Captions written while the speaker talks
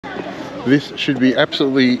This should be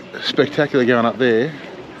absolutely spectacular going up there.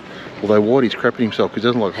 Although Whitey's crapping himself because he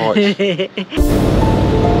doesn't like heights. I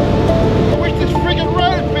wish this friggin'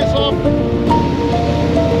 road piss off!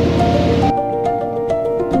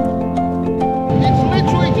 It's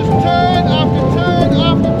literally just turn after turn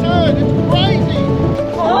after turn. It's crazy!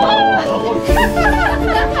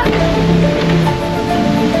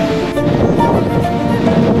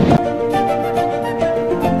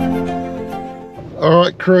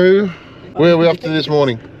 Alright crew, where are we off to this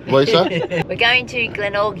morning, Lisa? We're going to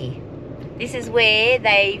Glenorchy. This is where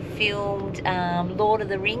they filmed Lord of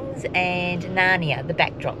the Rings and Narnia, the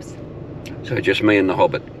backdrops. So just me and the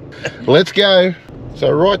Hobbit. Let's go. So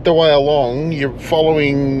right the way along, you're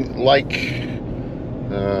following Lake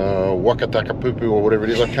Wakatakapupu or whatever it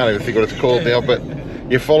is. I can't even think what it's called now, but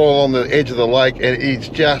you follow along the edge of the lake and it's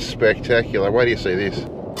just spectacular. Wait till you see this.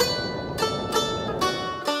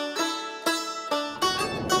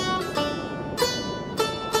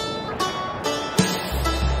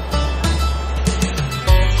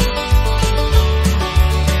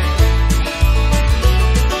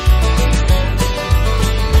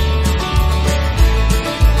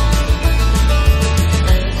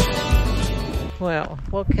 Well,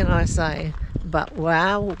 what can I say? But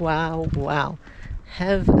wow, wow, wow.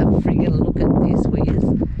 Have a friggin' look at this, Wiz.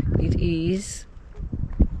 It is...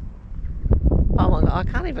 oh my God, I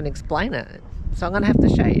can't even explain it. So I'm going to have to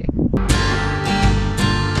show you.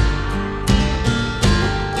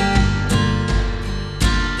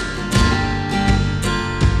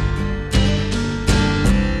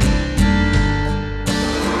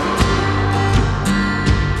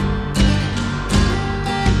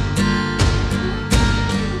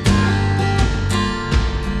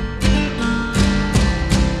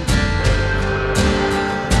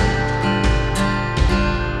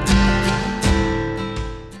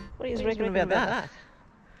 About that.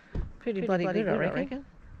 Pretty bloody good, I reckon.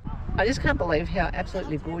 I just can't believe how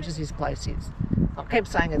absolutely gorgeous this place is. I keep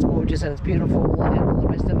saying it's gorgeous and it's beautiful and all the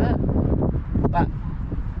rest of it, but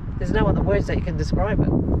there's no other words that you can describe it.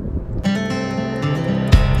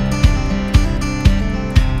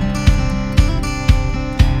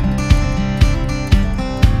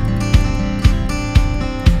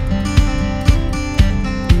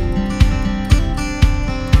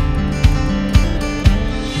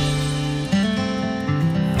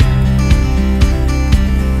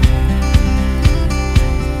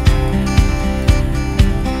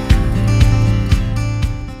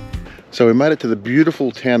 So we made it to the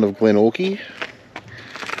beautiful town of Glenorchy.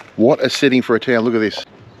 What a setting for a town, look at this.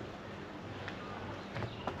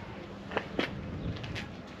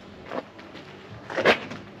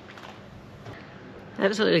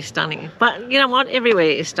 Absolutely stunning. But you know what? Everywhere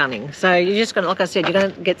is stunning. So you're just going to, like I said, you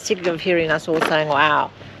don't get sick of hearing us all saying,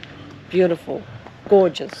 wow, beautiful,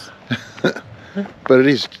 gorgeous. But it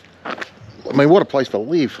is, I mean, what a place to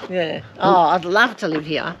live. Yeah. Oh, I'd love to live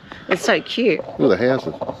here. It's so cute. Look at the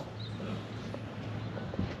houses.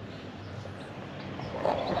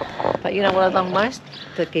 But you know what I love most?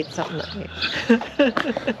 To get something up here.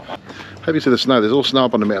 Hope you see the snow. There's all snow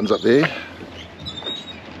up on the mountains up there.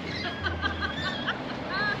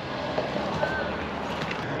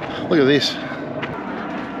 Look at this.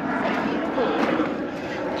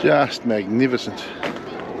 Just magnificent.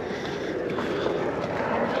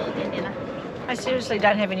 I seriously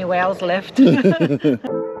don't have any wows left.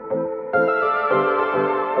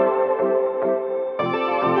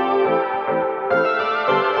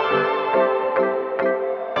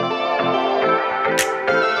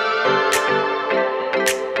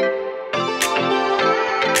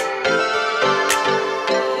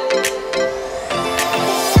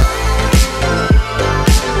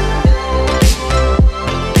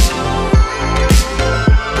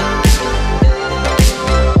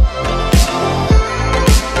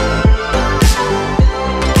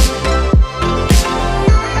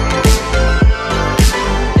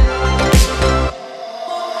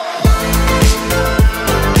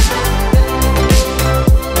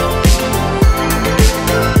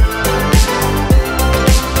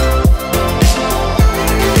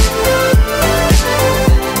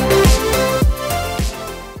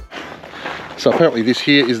 So apparently this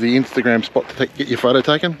here is the Instagram spot to get your photo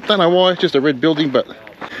taken. Don't know why, it's just a red building, but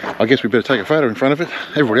I guess we better take a photo in front of it.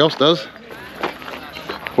 Everybody else does.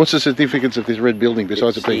 What's the significance of this red building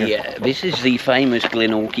besides it being this is the famous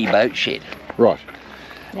Glenorchy boat shed. Right.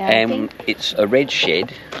 And it's a red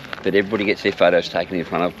shed that everybody gets their photos taken in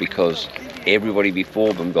front of because everybody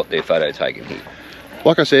before them got their photo taken here.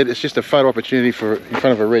 Like I said, it's just a photo opportunity for in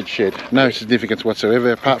front of a red shed. No significance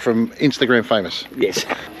whatsoever, apart from Instagram famous. Yes.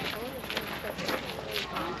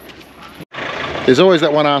 There's always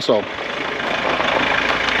that one arsehole.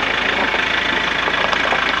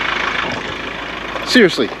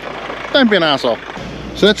 Seriously, don't be an arsehole.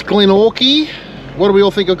 So that's Glenorchy. What do we all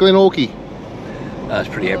think of Glenorchy? It's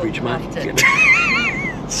pretty average, mate. Loved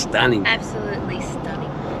it. Stunning. Absolutely stunning.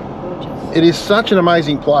 Gorgeous. It is such an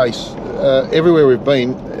amazing place. Everywhere we've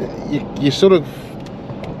been, you sort of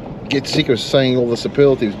get sick of saying all the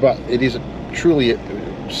superlatives, but it is truly,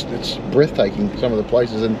 it's breathtaking, some of the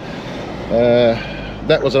places, and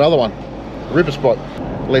that was another one. Ripper spot.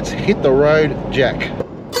 Let's hit the road, Jack.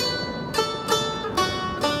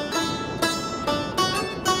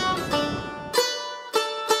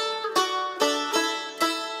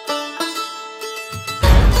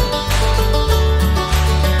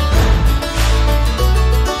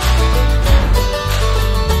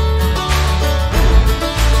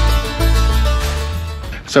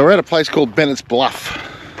 So we're at a place called Bennett's Bluff.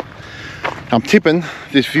 I'm tipping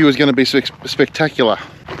this view is going to be spectacular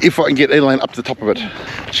if I can get Elaine up to the top of it.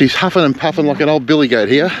 She's huffing and puffing like an old billy goat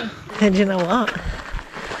here. And you know what?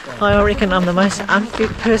 I reckon I'm the most unfit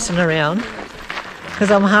person around because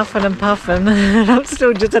I'm huffing and puffing and I'm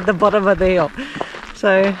still just at the bottom of the hill.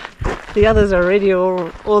 So the others are already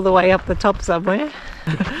all the way up the top somewhere.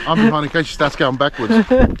 I'm behind in case she starts going backwards.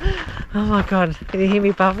 Oh my God, can you hear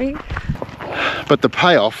me puffing? But the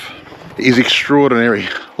payoff is extraordinary.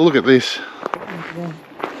 Look at this.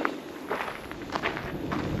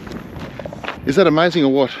 Is that amazing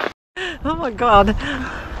or what? Oh my God,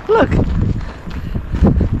 look.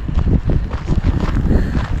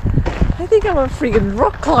 I think I'm a friggin'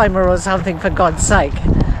 rock climber or something, for God's sake.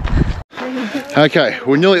 Okay,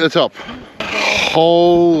 we're nearly at the top.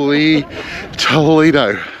 Holy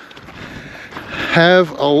Toledo.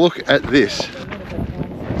 Have a look at this.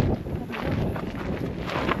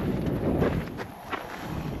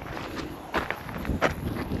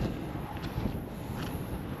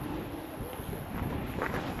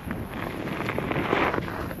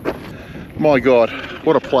 My God,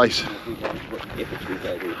 what a place.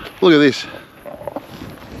 Look at this.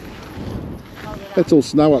 That's all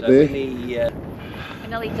snow up there. I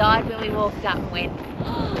nearly died when we walked up and went,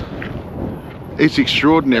 It's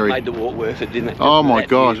extraordinary. Made the walk worth it, didn't it? Oh my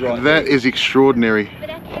God, Right that is extraordinary. but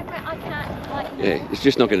our camera, I can't, like... Yeah, it's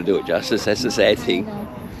just not going to do it justice. That's the sad thing.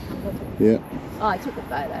 Yeah. Oh, I took a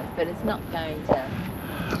photo, but it's not going to...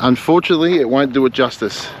 Unfortunately, it won't do it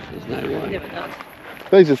justice. There's no way. Never does.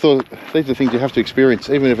 These are things you have to experience,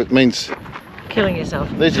 even if it means... Killing yourself.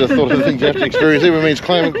 These are the sort of things you have to experience, even if it means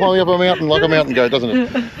climbing up a mountain like a mountain goat, doesn't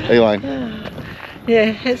it, Elaine?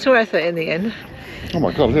 Yeah, it's worth it in the end. Oh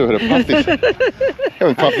my God, I've never had a puff this. I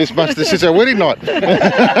haven't puffed this much since our wedding night.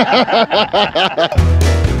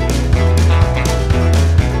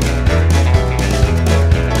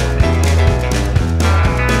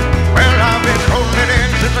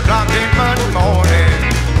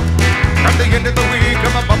 From the end of the week,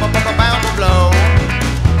 I'm bound to blow.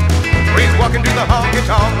 We're walking to the honky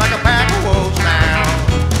tonk like a pack of wolves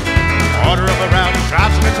now. Order of a round of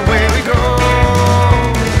shots and it's away we go.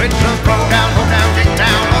 Let's throw down, dig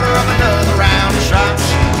down. Order of another round of shots.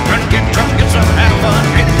 Run, get drunk, get some, have fun.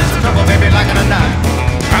 Hit this trouble, baby, like a night.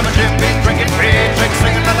 I'm a Jim Beam, drinking big,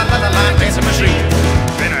 singing la la la la la, dancing machine.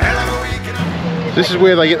 Been a hell of a week. This is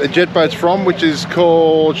where they get the jet boats from, which is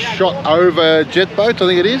called Shot Over Jet Boats, I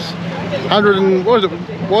think it is.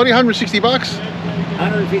 160 bucks?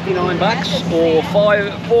 159 bucks or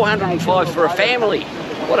 405 for a family.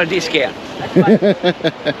 What a discount.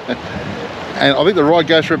 And I think the ride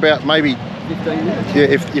goes for about maybe 15 minutes. Yeah,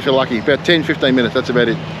 if you're lucky, about 10-15 minutes, that's about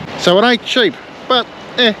it. So it ain't cheap, but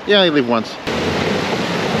you only live once.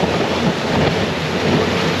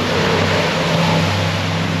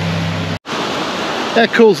 How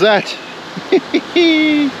cool's that?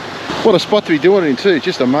 What a spot to be doing it in too,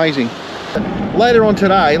 just amazing. Later on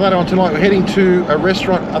tonight, we're heading to a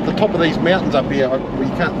restaurant at the top of these mountains up here.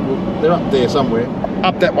 They're up there somewhere,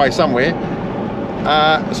 up that way somewhere.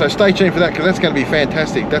 So stay tuned for that, because that's going to be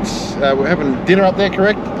fantastic. That's we're having dinner up there,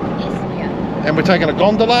 correct? Yes, we are. And we're taking a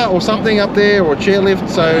gondola or something up there, or a chairlift.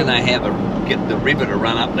 So I don't know how to get the river to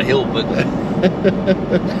run up the hill, but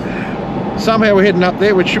somehow we're heading up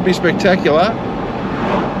there, which should be spectacular.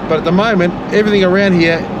 But at the moment, everything around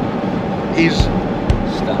here is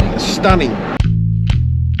stunning.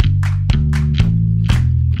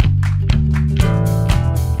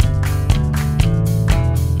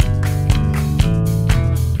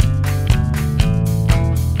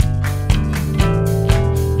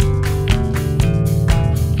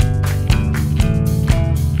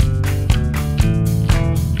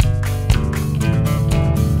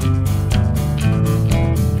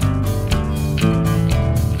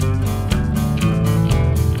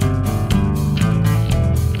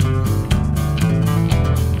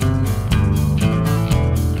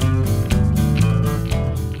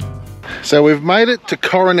 So we've made it to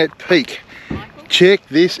Coronet Peak. Check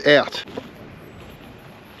this out.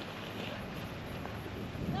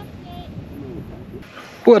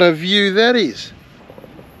 What a view that is.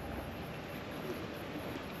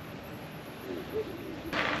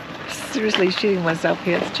 Seriously shooting myself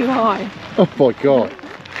here, it's too high. Oh my God.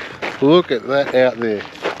 Look at that out there.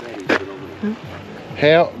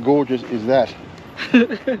 How gorgeous is that?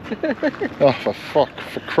 Oh, for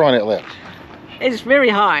crying out loud. It's very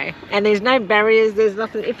high, and there's no barriers, there's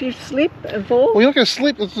nothing. If you slip and fall... Well, you're not going to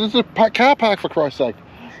slip. It's a car park, for Christ's sake.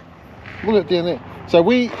 Look at it down there. So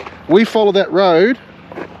we follow that road.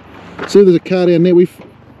 See, there's a car down there. We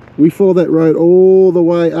follow that road all the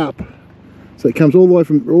way up. So it comes all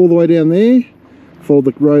the way down there. Follow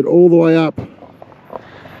the road all the way up,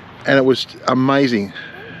 and it was amazing.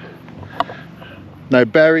 No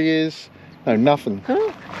barriers, no nothing.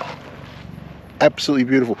 Huh? Absolutely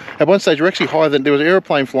beautiful. At one stage, we're actually higher than, there was an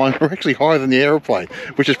aeroplane flying, we're actually higher than the aeroplane,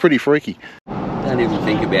 which is pretty freaky. Don't even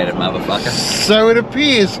think about it, motherfucker. So it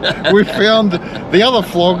appears we found the other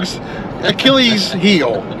flog's Achilles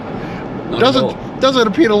heel. Doesn't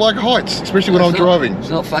appear to like heights, especially when I'm driving. It's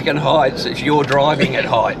not fucking heights, it's you're driving at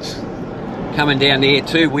heights. Coming down there,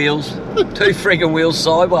 two friggin' wheels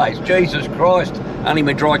sideways. Jesus Christ. Only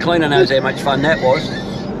my dry cleaner knows how much fun that was.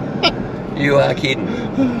 You are kidding.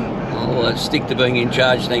 I'll stick to being in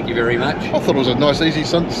charge, thank you very much. I thought it was a nice, easy,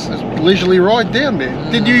 leisurely ride down there.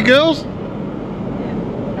 Did you girls? Yeah,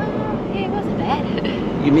 it wasn't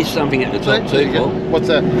bad. You missed something at the top too, Paul. What's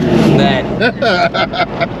that? That.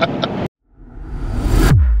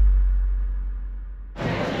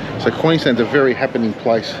 So Queenstown's a very happening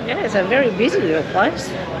place. Yeah, it's a very busy little place.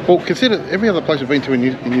 Well, consider every other place we've been to in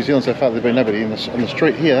New Zealand so far, there's been nobody on the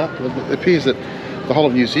street here. It appears that the whole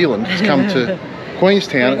of New Zealand has come to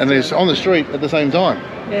Queenstown and is on the street at the same time.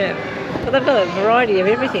 Yeah, but they've got a variety of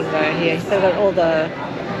everything though here. They've got all the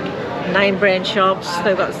name brand shops,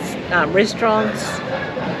 they've got restaurants.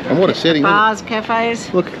 And what a setting. Bars,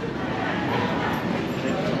 cafes. Look.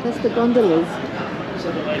 That's the gondolas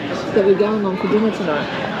that we're going on for dinner tonight.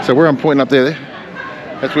 So where I'm pointing up there,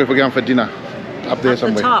 that's where we're going for dinner. Up there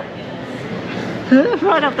somewhere. Up the top.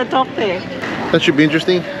 Right up the top there. That should be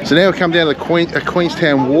interesting. So now we come down to the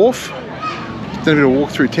Queenstown Wharf. Done a bit of walk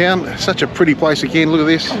through town. Such a pretty place again. Look at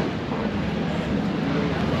this.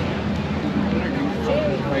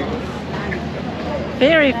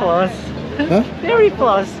 Very close. Huh? Very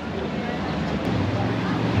close.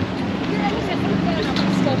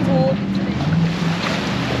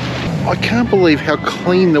 I can't believe how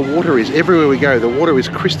clean the water is. Everywhere we go, the water is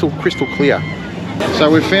crystal clear. So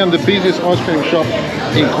we've found the busiest ice cream shop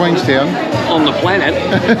in Queenstown. On the planet.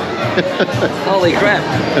 Holy crap.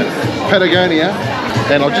 Patagonia.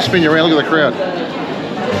 And I'll just spin you around, look at the crowd.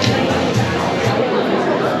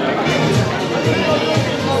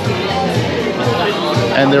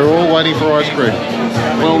 And they're all waiting for ice cream.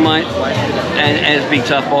 Well, mate, as big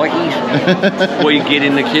tough bikies, we get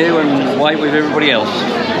in the queue and wait with everybody else.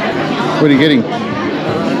 What are you getting?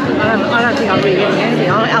 I don't think I'm really getting anything,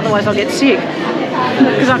 otherwise I'll get sick.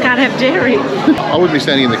 Because I can't have dairy. I wouldn't be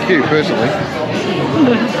standing in the queue, personally.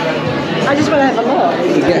 I just want to have a look.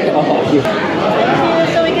 Yeah. Oh,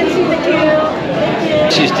 yeah. So we can see the queue. Thank you.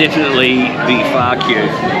 This is definitely the far queue.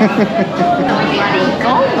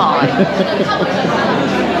 Oh my.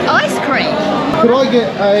 Ice cream. Could I get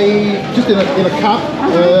just in a cup,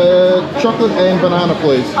 chocolate and banana,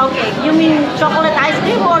 please? Okay, you mean chocolate ice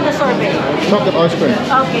cream or the sorbet? Chocolate ice cream.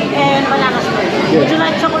 Okay, and banana split. Yeah. Would you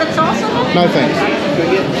like chocolate sauce on it? No thanks.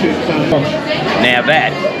 Now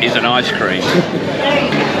that is an ice cream.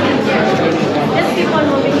 Let's keep on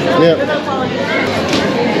moving. Yeah.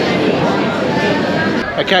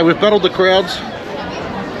 Okay, we've battled the crowds.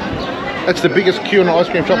 That's the biggest queue in an ice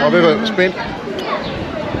cream shop I've ever spent.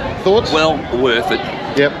 Thoughts? Well, worth it.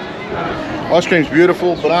 Yep. Ice cream's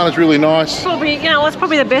beautiful, banana's really nice. Probably, you know, it's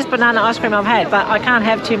probably the best banana ice cream I've had, but I can't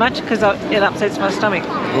have too much because it upsets my stomach.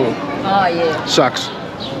 Oh, Oh yeah. sucks.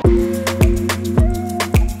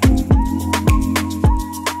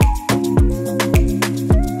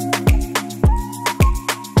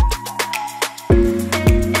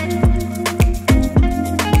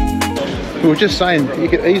 We were just saying, you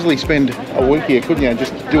could easily spend a week here, couldn't you?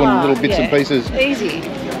 Just doing little bits and pieces. Easy.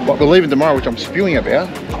 Like we're leaving tomorrow, which I'm spewing about.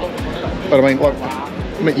 But I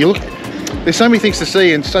mean, you look, there's so many things to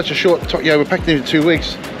see in such a short time. You know, we're packed into 2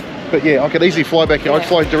 weeks. But yeah, I could easily fly back here. I'd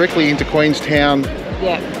fly directly into Queenstown,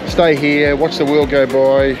 stay here, watch the world go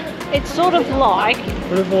by. It's sort of like,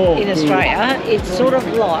 in Australia, it's sort of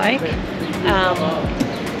like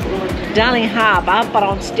Darling Harbour, but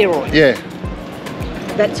on steroids. Yeah.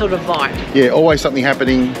 That sort of vibe. Yeah, always something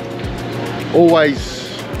happening. Always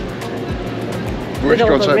With all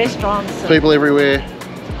restaurants, the open, restaurants. and- people everywhere.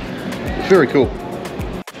 It's very cool.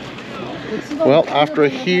 Well, after a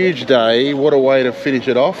huge day, what a way to finish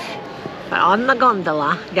it off. On the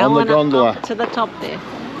gondola. Going gondola. up to the top there.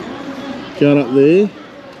 Going up there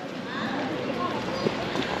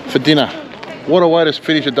for dinner. What a way to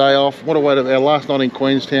finish a day off. What a way to our last night in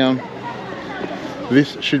Queenstown.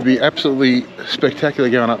 This should be absolutely spectacular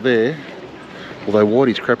going up there. Although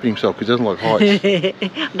Whitey's crapping himself because he doesn't like heights.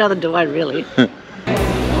 Neither do I really.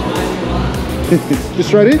 Just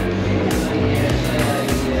straight in?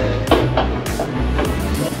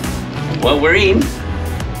 Well, we're in.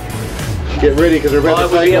 Get ready because we're I about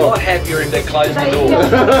to would be take a lot off. happier if they closed the door.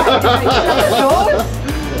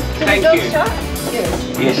 Thank you.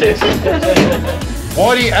 Yes.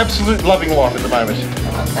 Whitey, absolute loving life at the moment.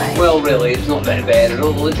 Well, really, it's not that bad at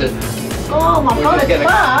all, is it? Oh my God, it's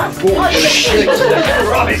fast. Go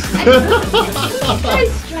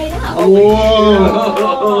straight up.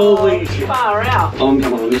 Whoa! Holy shit. Far out. I'm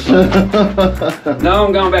coming on this side. No,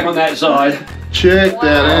 I'm going back on that side. Check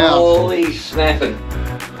that out. Holy snapping.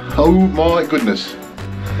 Oh my goodness.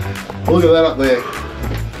 Look at that up there.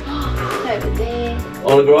 Over there.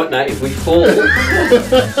 On a right note, if we fall...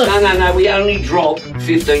 no, we only drop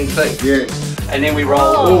 15 feet. Yes. And then we roll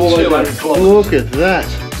Oh, 200 kilometres. look at that.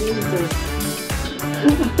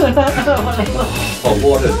 Oh,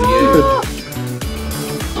 what a view.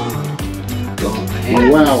 Oh, God. Oh,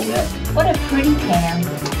 wow. What a pretty town.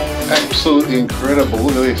 Absolutely incredible.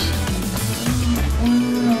 Look at this.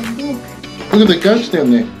 Look at the goats down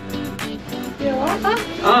there.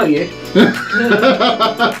 Oh, yeah.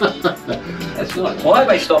 That's nice. Why are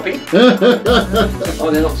they stopping? Oh,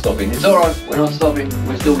 they're not stopping. It's all right. We're not stopping.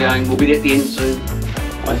 We're still going. We'll be at the end soon,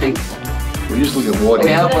 I think. We just look at We're Whitey.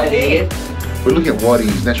 halfway there. We're looking at Whitey,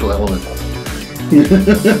 his natural element.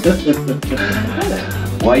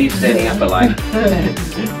 Why are you standing up, Elaine? I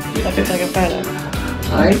can take a photo.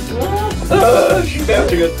 Hey? Oh, she's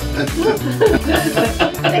bouncing it.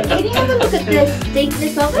 But can you have a look at the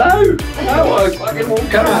steepness of it? No, I fucking won't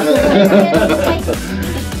come on.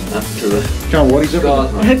 Up to the... Come on, Whitey's up. God.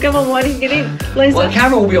 Come on, Whitey, get in. Lisa. Well, the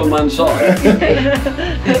camera will be on one side.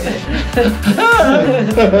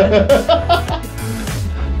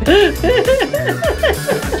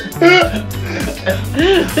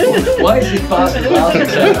 Why is this bastard laughing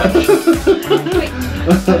so much?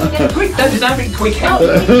 Quick, there's nothing quick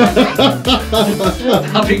happening.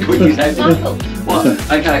 Nothing quick is happening. What?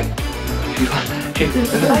 Okay.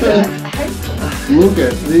 Look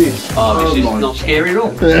at this. Oh, this is my- not scary at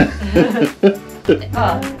all.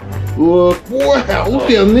 Look, wow, look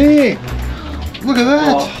down there. Look at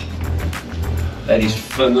that. Oh, that is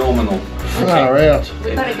phenomenal. Far out.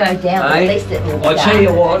 We've got to go down, Hey, at least it will be I'll tell you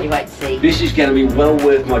dark, what. You won't see. This is going to be well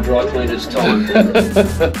worth my dry cleaner's time.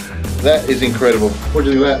 That is incredible. What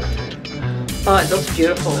do you think of that? Oh, it looks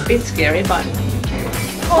beautiful. A bit scary, but...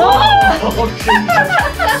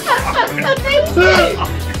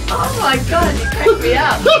 Oh my God, you cracked me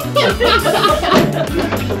up.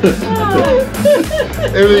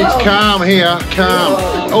 Everything's calm here,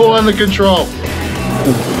 calm. All under control.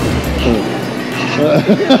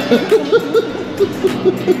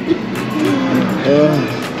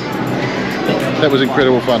 That was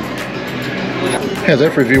incredible fun. How's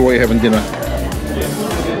that for a view while you're having dinner?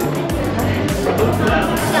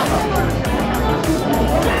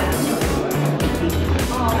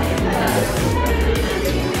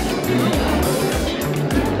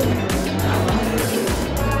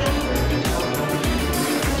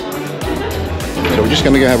 So we're just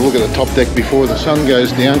going to go have a look at the top deck before the sun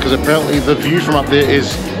goes down, because apparently the view from up there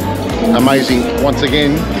is amazing once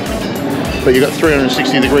again. But you've got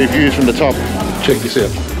 360-degree views from the top. Check this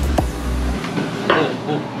out.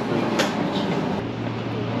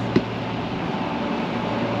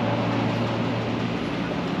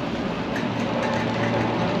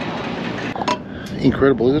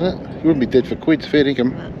 Incredible, isn't it? You wouldn't be dead for quids, fair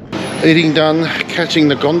income. Eating done, catching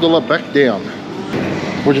the gondola back down.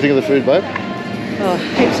 What do you think of the food, babe? Oh,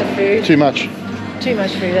 heaps of food. Too much. Too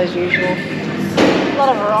much food as usual. A lot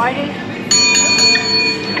of variety.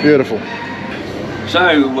 Beautiful.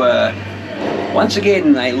 So, once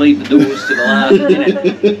again, they leave the doors to the last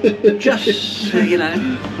minute. Just, you know,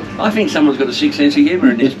 I think someone's got a sick sense of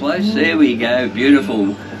humour in this place. There we go,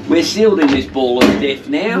 beautiful. We're sealed in this ball of death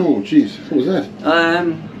now. Oh, jeez. What was that?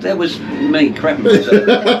 That was me crapping myself.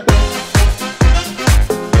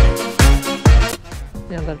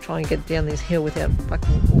 Now I'm going to try and get down this hill without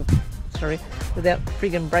without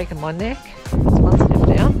friggin' breaking my neck. That's one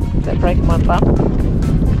step down, without breaking my bum.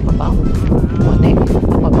 My bum, my neck,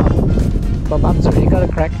 my bum. My bum's already got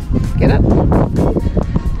a crack. Get up.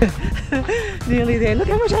 Nearly there. Look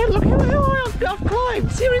how much look how high I've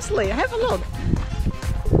climbed. Seriously, have a look.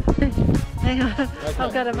 Hang on.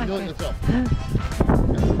 I've got to make it.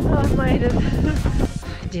 Oh, I've made it.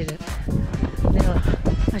 I did it. Now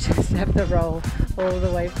I just have to roll all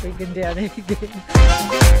the way freaking down here again.